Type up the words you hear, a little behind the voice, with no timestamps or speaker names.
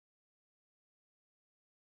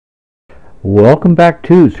Welcome back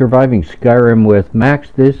to Surviving Skyrim with Max.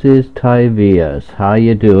 This is Thaivias. How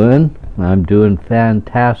you doing? I'm doing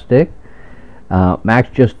fantastic. Max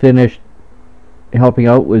just finished helping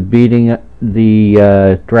out with beating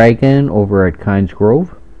the dragon over at Kynes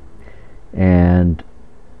Grove. And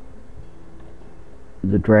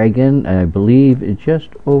the dragon, I believe, is just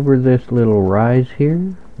over this little rise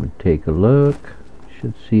here. We'll take a look.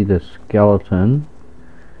 Should see the skeleton.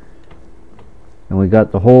 And we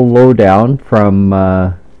got the whole lowdown from,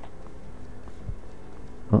 oh,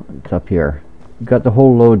 it's up here. We got the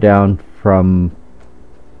whole lowdown from,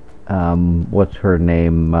 what's her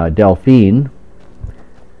name, Delphine,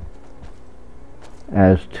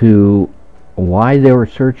 as to why they were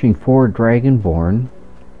searching for Dragonborn,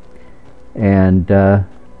 and,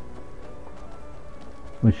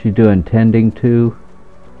 what's she doing, tending to,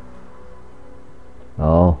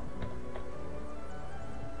 oh,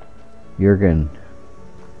 Jurgen.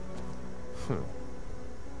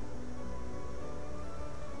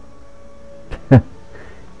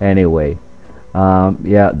 Anyway,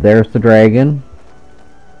 yeah, there's the dragon.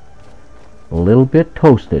 A little bit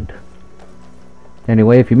toasted.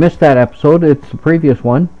 Anyway, if you missed that episode, it's the previous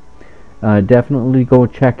one. Definitely go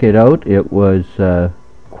check it out. It was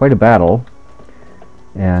quite a battle.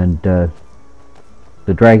 And the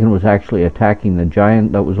dragon was actually attacking the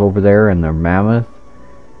giant that was over there and the mammoth.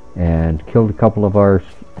 And killed a couple of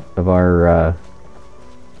our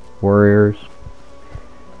warriors.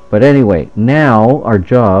 But anyway, now our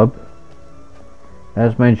job,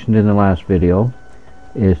 as mentioned in the last video,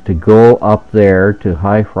 is to go up there to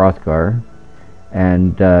High Hrothgar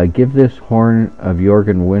and give this Horn of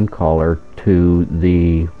Jorgen Windcaller to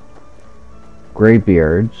the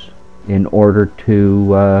Greybeards in order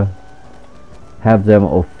to have them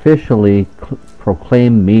officially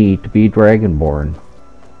proclaim me to be Dragonborn.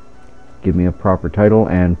 Give me a proper title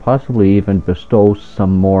and possibly even bestow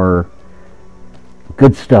some more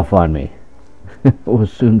good stuff on me. We'll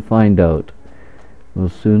soon find out. We'll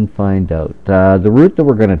soon find out. The route that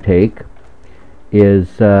we're going to take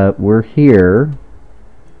is we're here,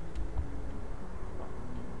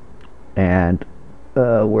 and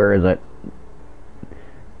where is it?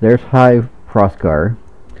 There's High Hrothgar,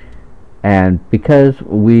 and because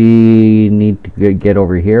we need to get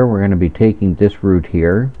over here, we're going to be taking this route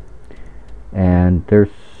here, and there's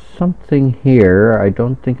something here I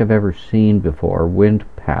don't think I've ever seen before. Wind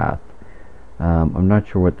path. I'm not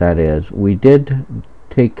sure what that is. We did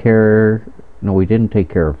take care, no, we didn't take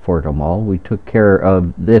care of Fort Amal. We took care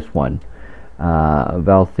of this one,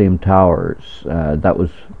 Valtham Towers. That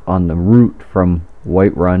was on the route from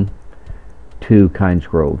Whiterun to Kynes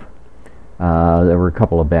Grove. There were a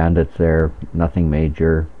couple of bandits there, nothing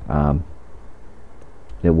major.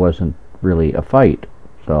 It wasn't really a fight,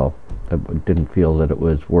 so I didn't feel that it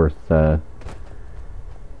was worth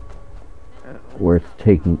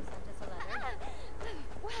taking.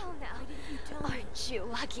 Well, now, aren't you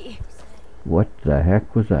lucky? What the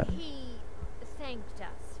heck was that? He thanked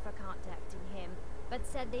us for contacting him, but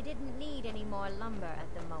said they didn't need any more lumber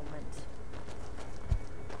at the moment.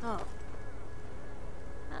 Oh.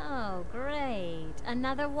 Oh, great.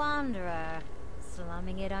 Another wanderer.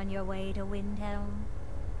 Slumming it on your way to Windhelm.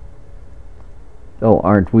 Oh,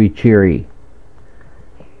 aren't we cheery?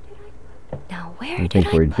 Now, where I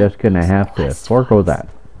think we're just gonna have to forego that.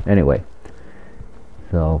 Anyway,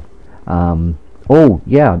 so, oh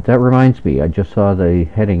yeah, that reminds me. I just saw the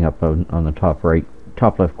heading up on the top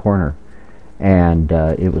left corner, and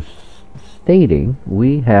it was stating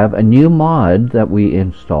we have a new mod that we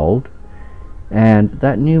installed, and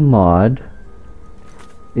that new mod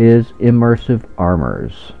is immersive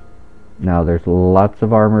armors. Now there's lots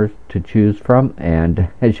of armors to choose from, and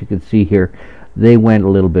as you can see here, they went a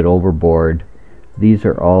little bit overboard. These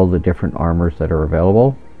are all the different armors that are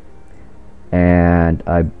available, and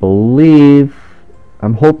I believe,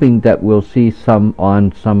 I'm hoping that we'll see some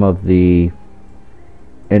on some of the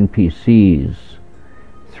NPCs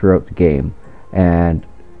throughout the game. And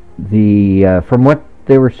the from what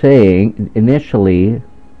they were saying initially,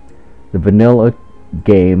 the vanilla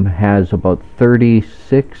game has about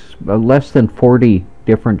 36, less than 40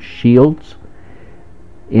 different shields.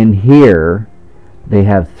 In here they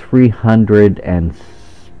have 300 and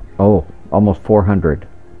almost 400.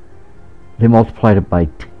 They multiplied it by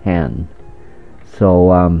 10.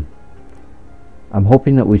 So I'm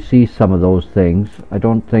hoping that we see some of those things. I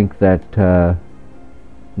don't think that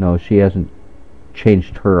no, she hasn't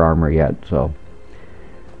changed her armor yet, so.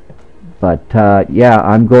 But yeah,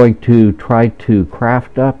 I'm going to try to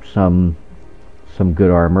craft up some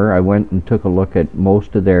good armor. I went and took a look at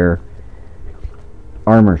most of their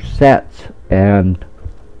armor sets, and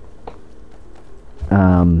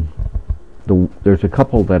there's a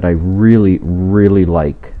couple that I really, really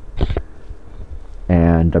like,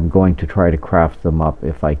 and I'm going to try to craft them up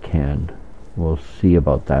if I can. We'll see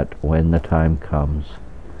about that when the time comes.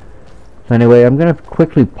 So anyway, I'm going to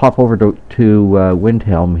quickly pop over to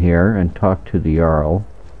Windhelm here and talk to the Jarl.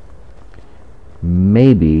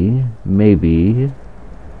 Maybe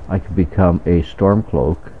I could become a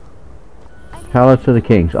Stormcloak. Palace of the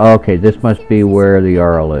Kings. Oh, okay, this must be where the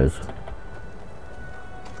Jarl is.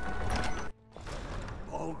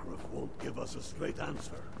 Balgruuf won't give us a straight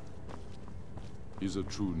answer. He's a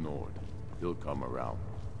true Nord. He'll come around.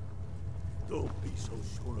 Don't be so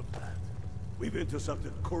sure of that. We've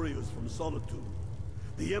intercepted couriers from Solitude.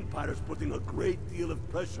 The Empire's putting a great deal of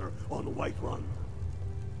pressure on Whiterun.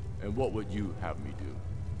 And what would you have me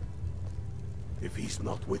do? If he's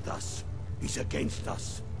not with us, he's against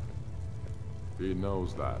us. He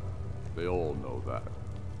knows that. They all know that.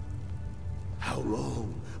 How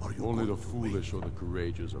long are you Only the going to foolish wait? or the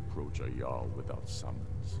courageous approach a Jarl without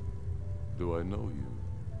summons. Do I know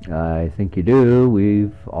you? I think you do.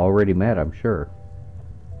 We've already met, I'm sure.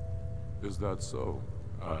 Is that so?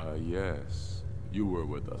 Yes. You were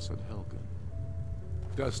with us at Helgen.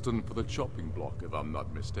 Destined for the chopping block, if I'm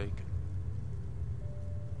not mistaken.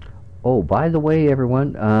 Oh, by the way,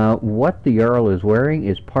 everyone, what the Jarl is wearing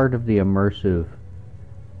is part of the immersive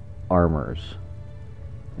armors.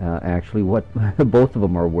 Actually, what both of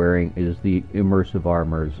them are wearing is the immersive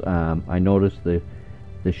armors. I noticed the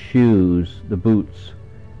shoes, the boots,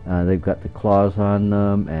 they've got the claws on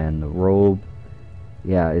them, and the robe.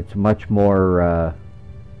 Yeah, it's much more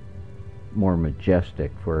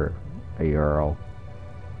majestic for a Jarl.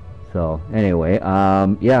 So anyway,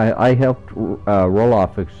 yeah, I helped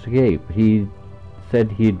Roloff escape. He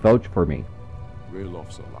said he'd vouch for me.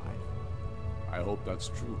 Raloff's alive. I hope that's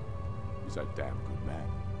true. He's a damn good man,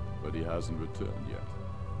 but he hasn't returned yet.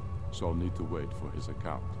 So I'll need to wait for his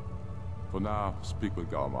account. For now, speak with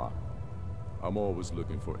Galmar. I'm always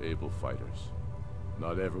looking for able fighters.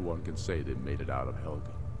 Not everyone can say they made it out of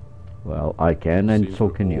Helgen. Well, I can, and Seems so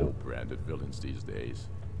we're can all you. branded villains these days.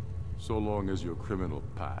 So long as your criminal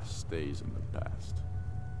past stays in the past,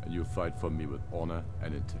 and you fight for me with honor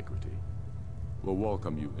and integrity, we'll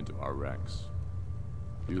welcome you into our ranks.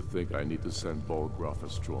 You think I need to send Balgruuf a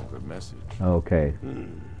stronger message? Okay.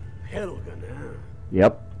 Helgen, huh?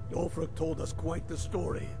 Yep. Ulfric told us quite the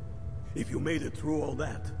story. If you made it through all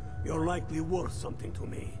that, you're likely worth something to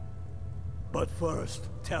me. But first,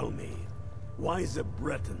 tell me, why does a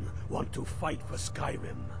Breton want to fight for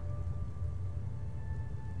Skyrim?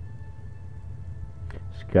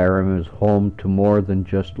 Skyrim is home to more than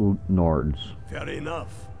just Nords. Fair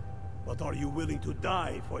enough. But are you willing to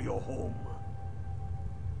die for your home?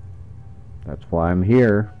 That's why I'm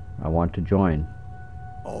here. I want to join.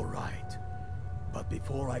 All right. But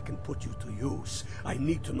before I can put you to use, I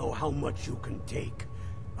need to know how much you can take.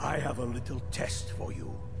 I have a little test for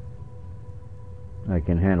you. I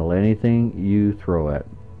can handle anything you throw at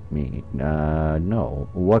me. No.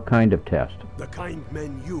 What kind of test? The kind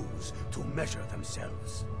men use to measure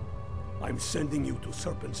themselves. I'm sending you to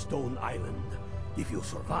Serpentstone Island. If you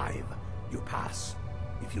survive, you pass.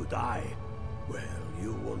 If you die, well,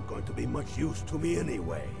 you weren't going to be much use to me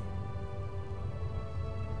anyway.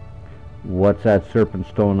 What's at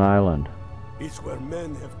Serpentstone Island? It's where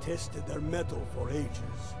men have tested their metal for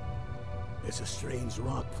ages. It's a strange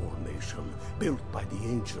rock formation built by the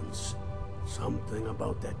ancients. Something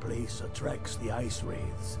about that place attracts the ice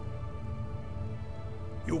wraiths.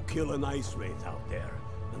 You kill an ice wraith out there,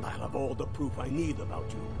 and I'll have all the proof I need about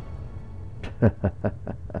you.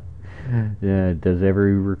 Yeah, does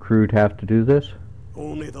every recruit have to do this?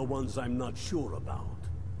 Only the ones I'm not sure about.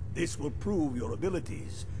 This will prove your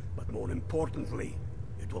abilities, but more importantly,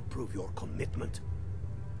 it will prove your commitment.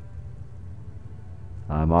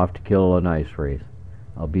 I'm off to kill an ice wraith.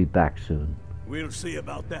 I'll be back soon. We'll see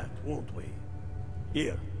about that, won't we?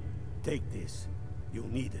 Here, take this. You'll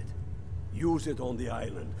need it. Use it on the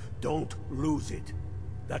island. Don't lose it.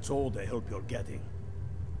 That's all the help you're getting.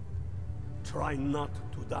 Try not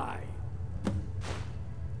to die.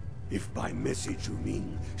 If by message you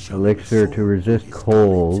mean... Elixir to resist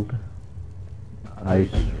cold. Ice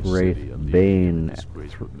wraith bane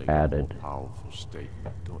added. Powerful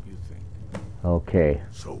statement, don't you think? Okay,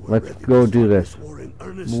 So we're let's ready go to do start this. war in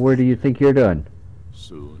earnest. Where do you think you're doing?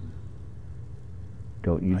 Soon.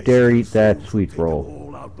 Don't you I dare see eat that souls who sweet take them roll.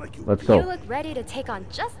 all out like you Let's did. go. You look ready to take on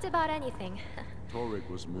just about anything. Torek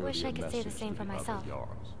was merely Wish I a could say the message same to for the other myself.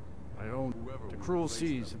 Jarls. I own the cruel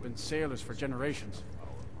seas have been sailors for generations.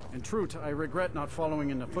 In truth, I regret not following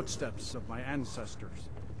in the footsteps of my ancestors.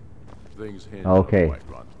 Things hinge Okay. on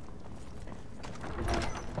Whiterun.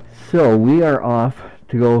 So we are off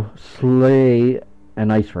to go slay an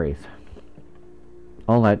ice wraith.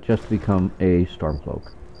 All that just to become a Stormcloak.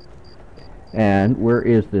 And where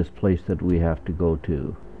is this place that we have to go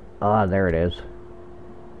to? Ah, there it is.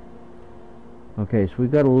 Okay, so we've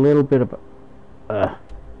got a little bit of a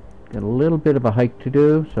hike to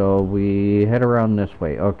do, so we head around this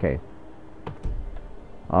way. Okay.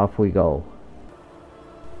 Off we go.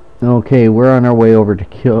 Okay, we're on our way over to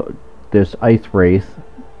kill this ice wraith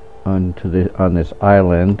on this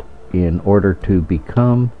island in order to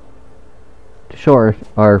show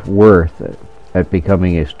our worth at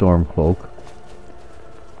becoming a Stormcloak.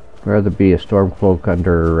 Rather be a Stormcloak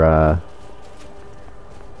under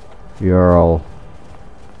Jarl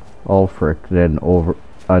Ulfric than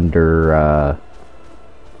under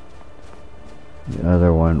the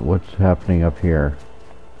other one. What's happening up here?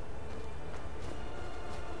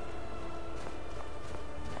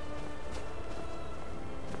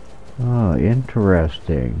 Oh,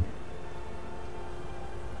 interesting.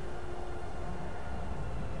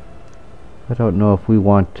 I don't know if we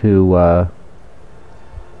want to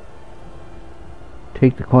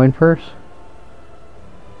take the coin first.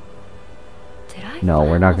 No,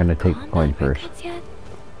 we're not going to take the coin first.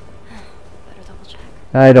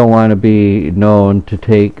 I don't want to be known to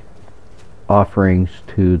take offerings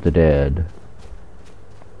to the dead.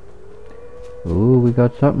 Ooh, we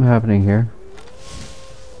got something happening here.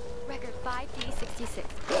 Record 5D66.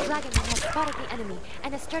 Dragonman has spotted the enemy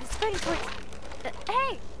and has started spreading towards...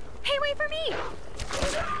 Hey! Hey, wait for me!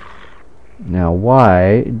 Now,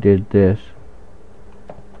 why did this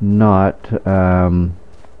not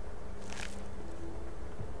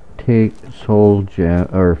take soul gem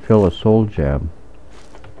or fill a soul gem?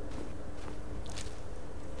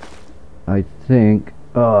 I think,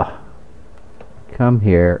 come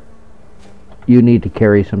here. You need to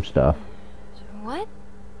carry some stuff. What?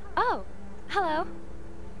 Oh, hello.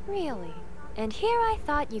 Really? And here I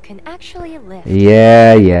thought you can actually lift.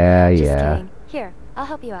 Yeah. Just kidding. Here, I'll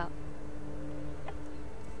help you out.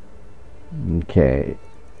 Okay.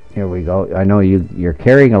 Here we go. I know you're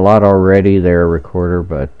carrying a lot already there, Recorder,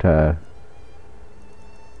 but I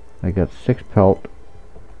got 6 pelt.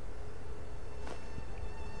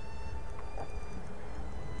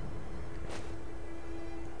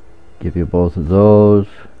 Give you both of those.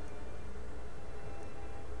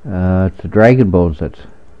 It's the dragon bones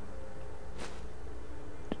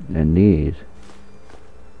and these.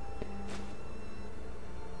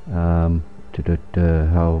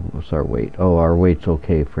 How's our weight? Oh, our weight's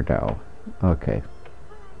okay for now. Okay.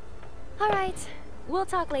 Alright, we'll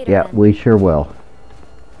talk later Yeah, then. we sure will.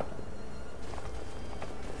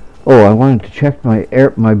 Oh, I wanted to check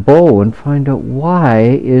my bow and find out why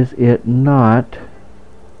is it not...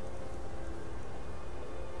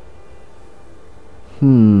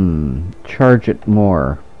 charge it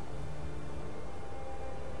more.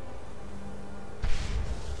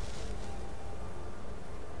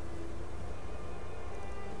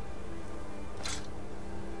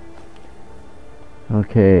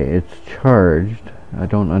 Okay, it's charged. I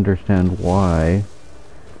don't understand why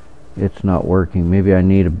it's not working. Maybe I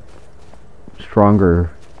need a stronger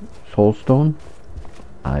soulstone?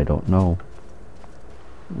 I don't know.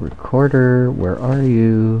 Recorder, where are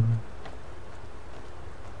you?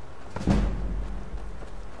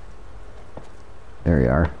 There you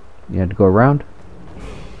are. You had to go around?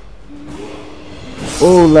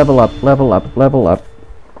 Oh, level up, level up, level up.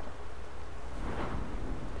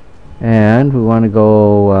 And we want to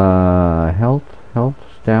go health,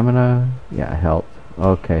 stamina. Yeah, health.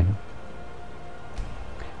 Okay.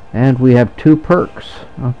 And we have 2 perks.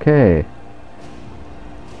 Okay.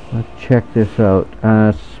 Let's check this out.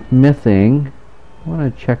 Smithing. I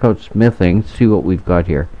want to check out smithing, see what we've got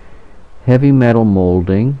here. Heavy metal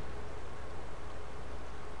molding.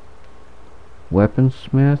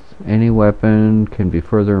 Weaponsmith. Any weapon can be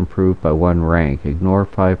further improved by 1 rank. Ignore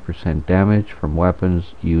 5% damage from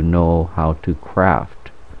weapons you know how to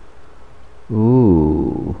craft.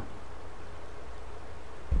 Ooh.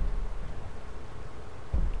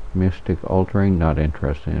 Mystic altering, not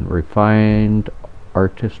interested in. Refined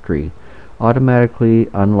artistry. Automatically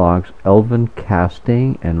unlocks elven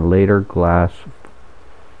casting and later glass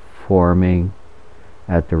forming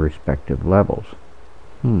at the respective levels.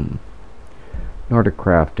 Nordic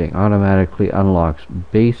crafting automatically unlocks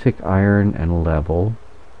basic iron and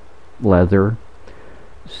leather,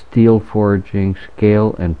 steel forging,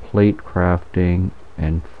 scale and plate crafting,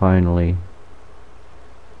 and finally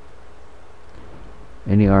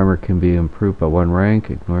any armor can be improved by 1 rank.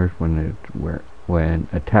 Ignores when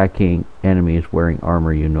attacking enemies wearing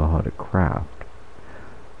armor you know how to craft.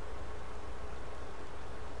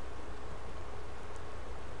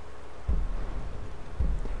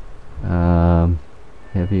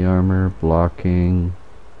 body armor, blocking,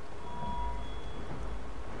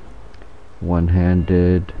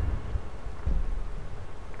 one-handed.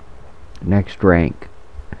 Next rank.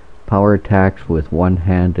 Power attacks with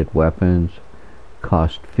one-handed weapons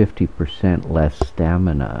cost 50% less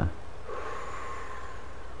stamina.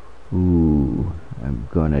 Ooh, I'm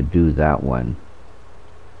gonna do that one.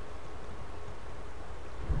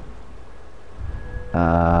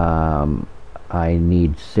 I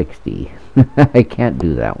need 60. I can't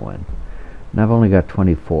do that one. And I've only got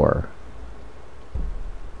 24.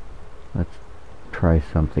 Let's try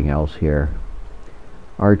something else here.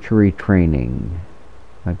 Archery training.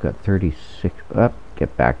 I've got 36. Up,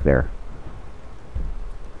 get back there.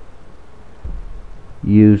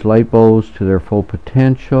 Use light bows to their full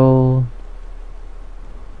potential.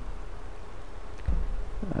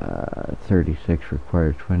 36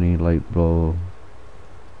 requires 20 light bow.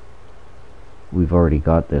 We've already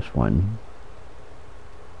got this one.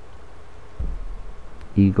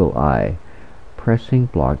 Eagle eye. Pressing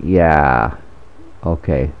block. Yeah.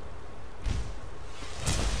 Okay.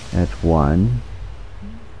 That's one.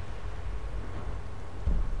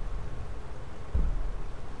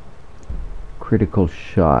 Critical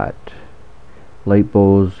shot. Light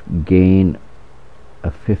bows gain a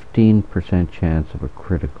 15% chance of a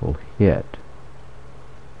critical hit.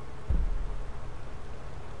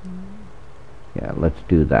 Yeah, let's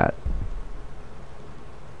do that.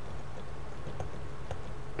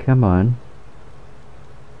 Come on.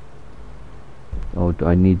 Oh, do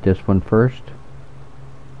I need this one first?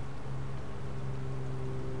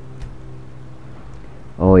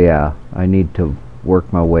 Oh yeah, I need to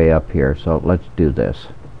work my way up here, so let's do this.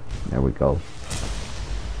 There we go.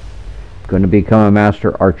 Going to become a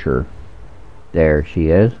master archer. There she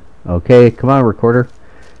is. Okay, come on, recorder.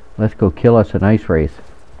 Let's go kill us an ice wraith.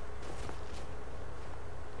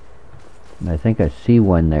 And I think I see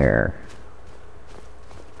one there.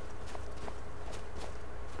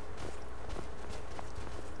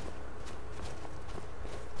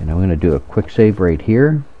 And I'm going to do a quick save right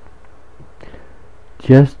here,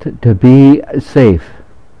 just to be safe.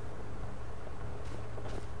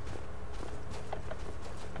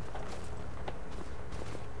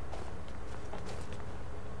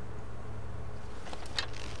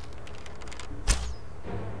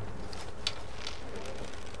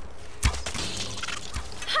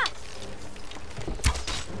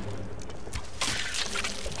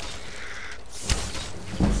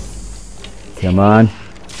 Come on.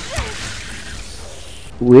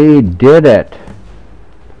 We did it.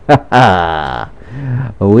 Haha.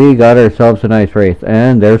 We got ourselves a nice wraith,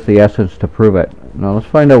 and there's the essence to prove it. Now let's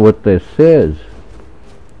find out what this is.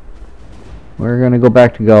 We're going to go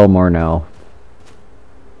back to Galmore now.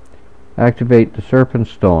 Activate the Serpent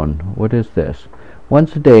Stone. What is this?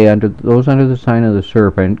 Once a day, those under the sign of the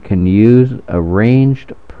Serpent can use a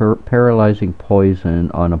ranged paralyzing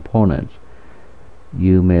poison on opponents.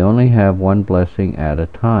 You may only have one blessing at a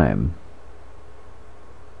time.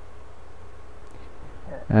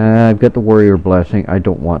 I've got the warrior blessing. I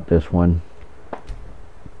don't want this one.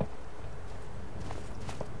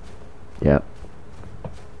 Yep.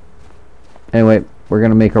 Anyway, we're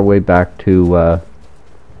gonna make our way back to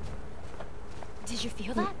Did you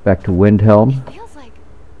feel that? back to Windhelm. It feels like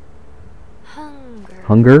hunger.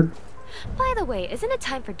 Hunger? By the way, isn't it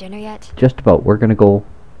time for dinner yet? Just about. We're gonna go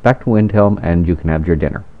back to Windhelm and you can have your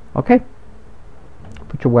dinner. Okay?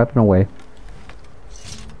 Put your weapon away.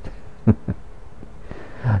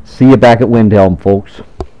 See you back at Windhelm, folks.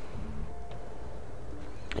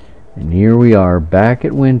 And here we are back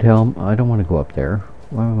at Windhelm. I don't want to go up there.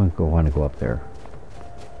 Why do I want to go up there?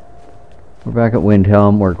 We're back at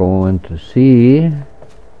Windhelm. We're going to see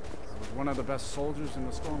One of the best soldiers in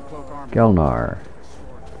the Stormcloak army. Gelnar.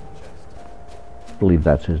 I believe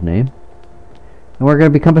that's his name. And we're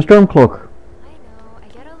going to become a Stormcloak. I know, I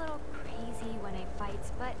get a little crazy when I fight,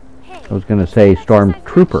 but hey. I was going to say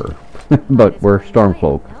Stormtrooper, but we're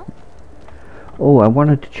Stormcloak. Oh, I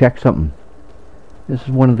wanted to check something. This is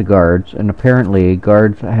one of the guards, and apparently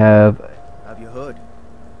guards have you heard?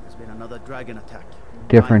 There's been another dragon attack.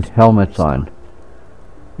 different helmets on.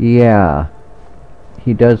 Yeah.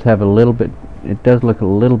 He does have a little bit, it does look a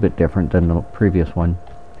little bit different than the previous one.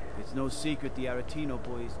 It's no secret the Aretino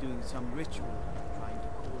boy is doing some ritual, trying to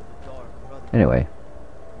call the Dark Brother. Anyway.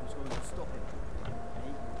 Who's going to stop him?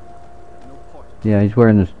 Me? No part. Yeah, he's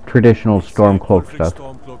wearing this traditional Stormcloak stuff.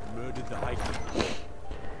 Stormcloak murdered the High King.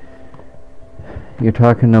 You're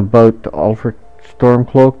talking about Ulfric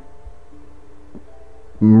Stormcloak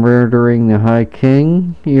murdering the High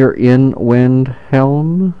King? You're in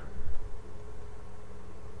Windhelm?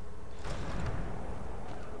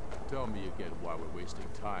 Tell me again why we're wasting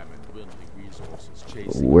time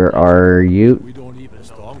Where are you? We don't even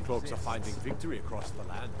Stormcloaks are finding victory across the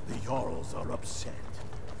land. The Jarls are upset.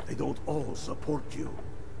 They don't all support you.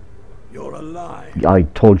 You're a lie. I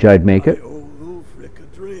told you I'd make I it. owe Ulfric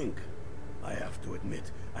a drink. I have to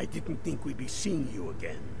admit, I didn't think we'd be seeing you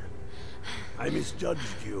again. I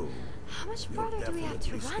misjudged you. How much You're farther do we have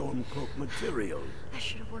to definitely run? Stormcloak material. I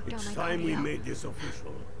should have worked on It's my time we cardio. made this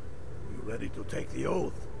official. You ready to take the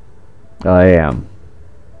oath? I am.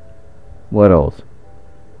 What else?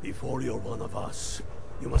 Before you're one of us,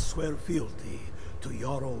 you must swear fealty to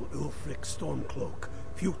Jarl Ulfric Stormcloak,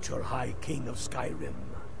 future High King of Skyrim.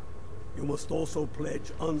 You must also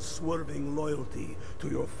pledge unswerving loyalty to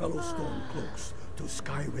your fellow Stormcloaks, to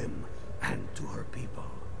Skyrim, and to her people.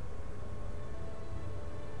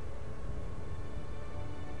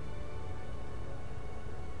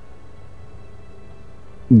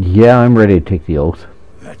 Yeah, I'm ready to take the oath.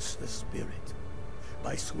 That's the spirit.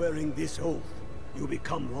 By swearing this oath, you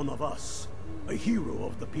become one of us, a hero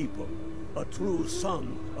of the people, a true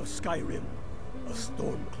son of Skyrim, a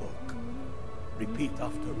Stormcloak. Repeat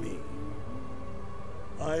after me.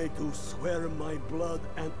 I do swear my blood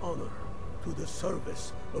and honor to the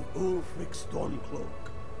service of Ulfric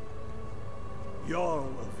Stormcloak,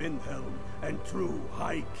 Jarl of Windhelm and true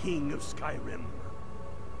High King of Skyrim.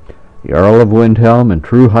 Jarl of Windhelm and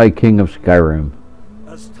true High King of Skyrim.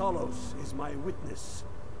 As Talos is my witness,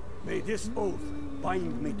 may this oath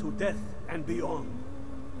bind me to death and beyond.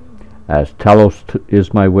 As Talos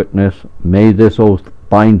is my witness, may this oath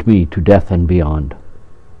bind me to death and beyond.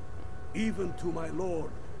 Even to my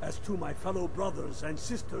lord, as to my fellow brothers and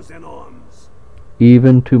sisters in arms.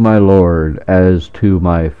 Even to my lord, as to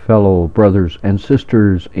my fellow brothers and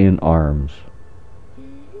sisters in arms.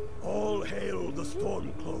 All hail the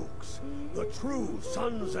Stormcloaks, the true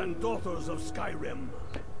sons and daughters of Skyrim.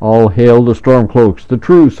 All hail the Stormcloaks, the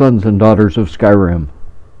true sons and daughters of Skyrim.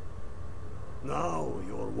 Now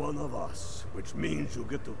you're one of us, which means you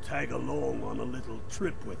get to tag along on a little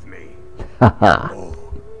trip with me. Oh,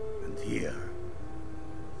 and here,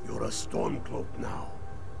 you're a Stormcloak now.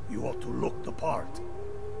 You ought to look the part.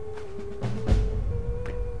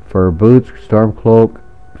 Fur boots, Stormcloak,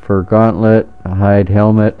 fur gauntlet, hide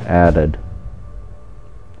helmet added.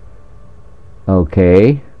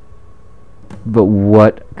 Okay. But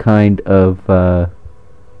what kind of, I'm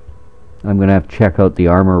gonna have to check out the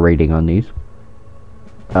armor rating on these.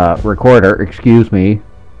 Recorder, excuse me.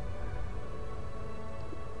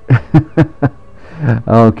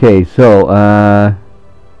 Okay, so,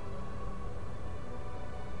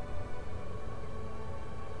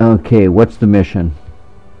 okay, what's the mission?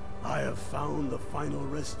 I have found the final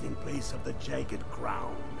resting place of the Jagged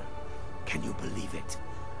Crown. Can you believe it?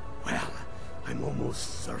 Well, I'm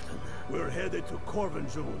almost certain. We're headed to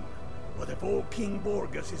Corvinjun, but if old King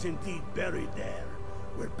Borgus is indeed buried there,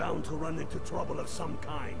 we're bound to run into trouble of some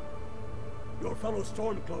kind. Your fellow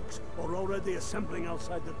Stormcloaks are already assembling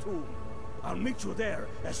outside the tomb. I'll meet you there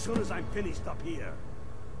as soon as I'm finished up here.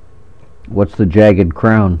 What's the Jagged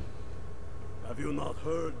Crown? Have you not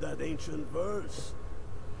heard that ancient verse?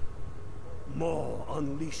 Maw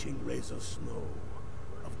unleashing rays of snow,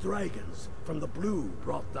 of dragons from the blue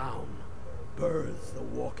brought down, births the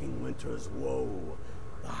walking winter's woe,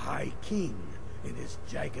 the High King in his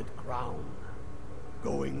jagged crown.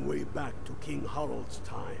 Going way back to King Harald's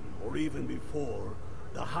time, or even before,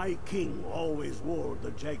 the High King always wore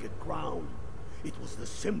the jagged crown. It was the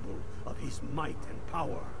symbol of his might and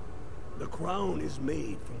power. The crown is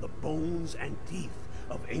made from the bones and teeth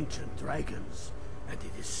of ancient dragons, and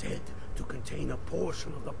it is said to contain a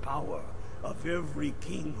portion of the power of every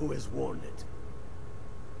king who has worn it.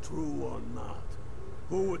 True or not,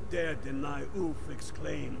 who would dare deny Ulfric's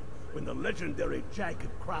claim when the legendary jagged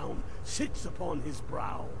crown sits upon his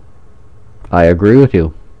brow? I agree with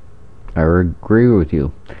you. I agree with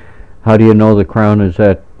you. How do you know the crown is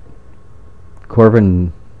at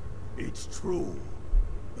Corvin? It's true.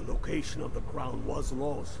 The location of the crown was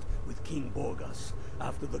lost with King Borgus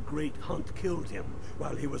after the Great Hunt killed him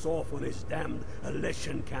while he was off on his damned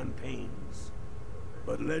Alessian campaigns.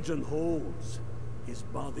 But legend holds, his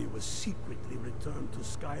body was secretly returned to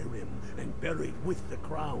Skyrim and buried with the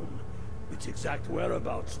crown, its exact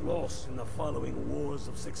whereabouts lost in the following Wars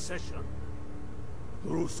of Succession.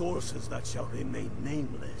 Through sources that shall remain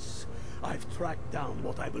nameless, I've tracked down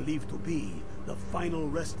what I believe to be the final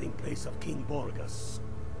resting place of King Borgus,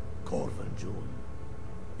 Corvinjun.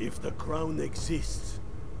 If the crown exists,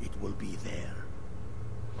 it will be there.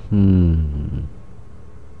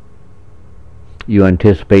 You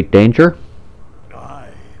anticipate danger?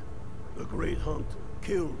 Aye. The Great Hunt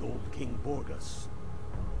killed old King Borgus.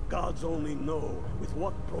 Gods only know with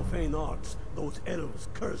what profane arts those elves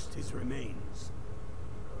cursed his remains.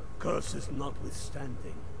 Curses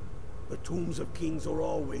notwithstanding, the tombs of kings are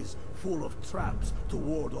always full of traps to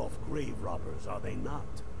ward off grave robbers, are they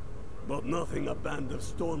not? But nothing a band of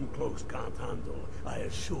Stormcloaks can't handle, I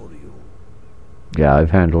assure you. Yeah,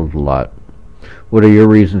 I've handled a lot. What are your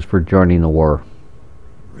reasons for joining the war?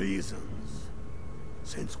 Reasons?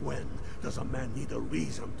 Since when does a man need a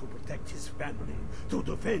reason to protect his family, to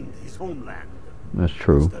defend his homeland? That's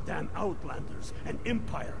true. It's the damn Outlanders and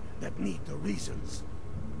Empire that need the reasons.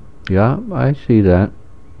 Yeah, I see that.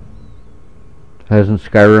 Hasn't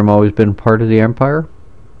Skyrim always been part of the Empire?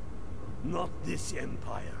 Not this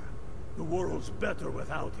Empire. The world's better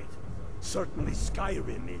without it. Certainly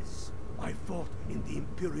Skyrim is. I fought in the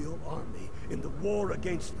Imperial Army in the war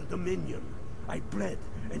against the Dominion. I bled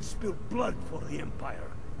and spilled blood for the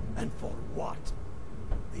Empire. And for what?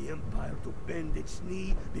 The Empire to bend its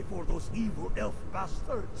knee before those evil elf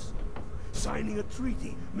bastards? Signing a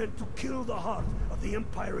treaty meant to kill the heart of the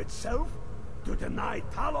Empire itself? To deny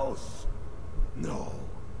Talos? No.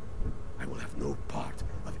 I will have no part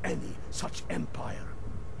of any such empire.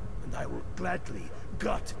 And I will gladly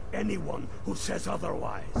gut anyone who says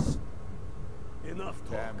otherwise. Enough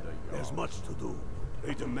talk. There's much to do.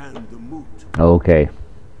 They demand the moot. Okay.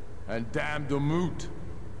 And damn the moot.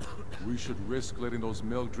 We should risk letting those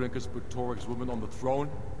milk drinkers put Torik's woman on the throne?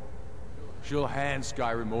 She'll hand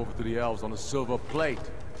Skyrim over to the elves on a silver plate.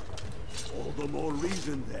 All the more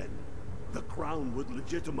reason then. The crown would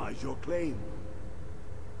legitimize your claim.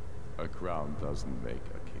 A crown doesn't make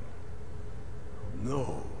a king.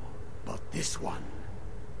 No, but this one.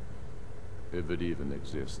 If it even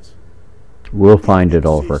exists. We'll find it,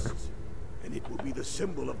 Ulfric. And it will be the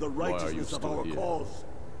symbol of the Why are you righteousness of still our here? cause.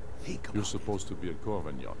 Think You're about supposed to be at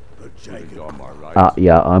Corvinyon. the jagged right?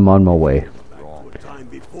 Yeah, I'm on my way. back to a time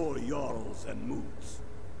before Jarls and moots.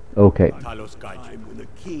 Okay. Talos guide you. Time when the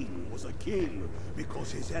king was a king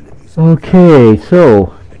because his enemies Okay,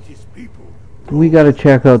 so and his people. we got to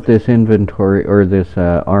check out this inventory or this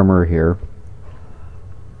armor here.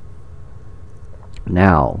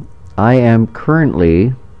 Now, I am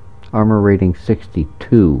currently armor rating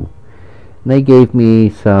 62. And they gave me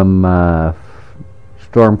some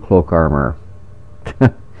Stormcloak armor.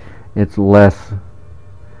 It's less.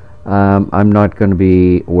 I'm not going to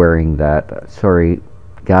be wearing that. Sorry,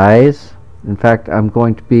 guys. In fact, I'm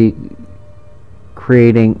going to be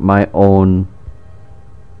creating my own.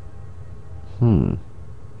 I'm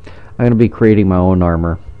going to be creating my own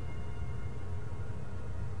armor.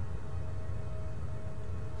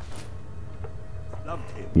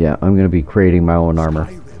 Yeah, I'm going to be creating my own armor.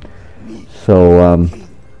 So,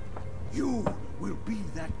 You will be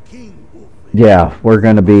that king, Wolfman. yeah, we're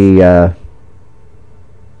going to be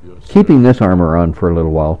keeping this armor on for a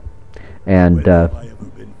little while. And When have I ever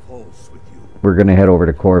been false with you? we're going to head over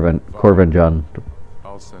to Corvinjon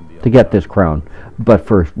I'll send the to get this crown. But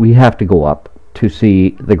first, we have to go up to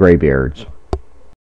see the Greybeards.